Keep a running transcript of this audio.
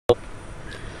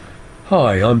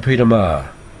Hi, I'm Peter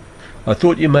Maher. I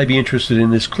thought you may be interested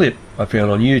in this clip I found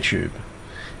on YouTube.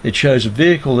 It shows a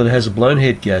vehicle that has a blown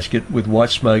head gasket with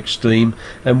white smoke, steam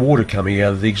and water coming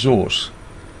out of the exhaust.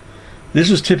 This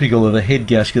is typical of a head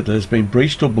gasket that has been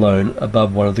breached or blown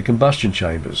above one of the combustion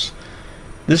chambers.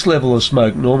 This level of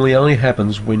smoke normally only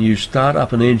happens when you start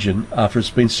up an engine after it's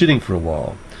been sitting for a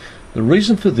while. The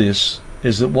reason for this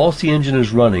is that whilst the engine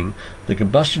is running, the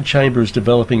combustion chamber is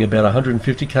developing about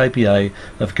 150 kPa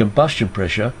of combustion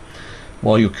pressure,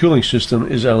 while your cooling system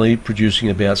is only producing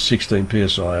about 16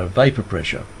 psi of vapor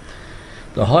pressure.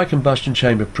 The high combustion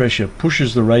chamber pressure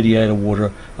pushes the radiator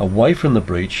water away from the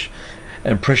breech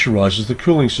and pressurizes the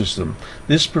cooling system.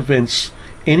 This prevents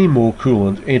any more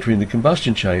coolant entering the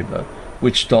combustion chamber,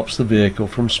 which stops the vehicle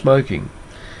from smoking.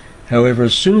 However,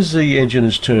 as soon as the engine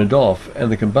is turned off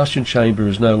and the combustion chamber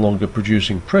is no longer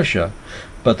producing pressure,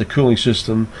 but the cooling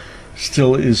system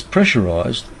still is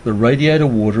pressurized, the radiator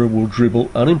water will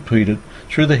dribble unimpeded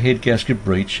through the head gasket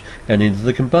breech and into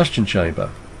the combustion chamber.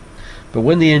 But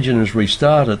when the engine is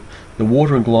restarted, the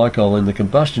water and glycol in the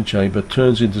combustion chamber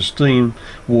turns into steam,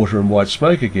 water and white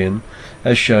smoke again,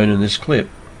 as shown in this clip.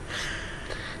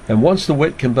 And once the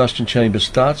wet combustion chamber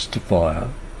starts to fire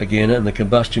again and the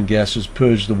combustion gases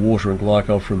purge the water and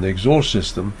glycol from the exhaust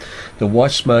system, the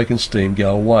white smoke and steam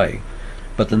go away.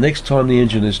 But the next time the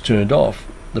engine is turned off,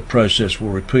 the process will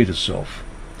repeat itself.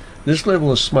 This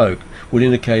level of smoke would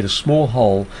indicate a small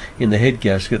hole in the head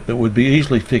gasket that would be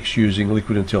easily fixed using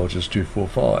Liquid Intelligence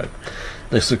 245.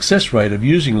 The success rate of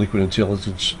using Liquid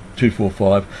Intelligence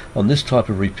 245 on this type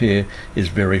of repair is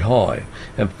very high,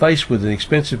 and faced with an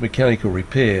expensive mechanical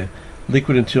repair,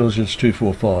 Liquid Intelligence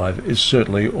 245 is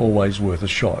certainly always worth a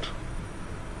shot.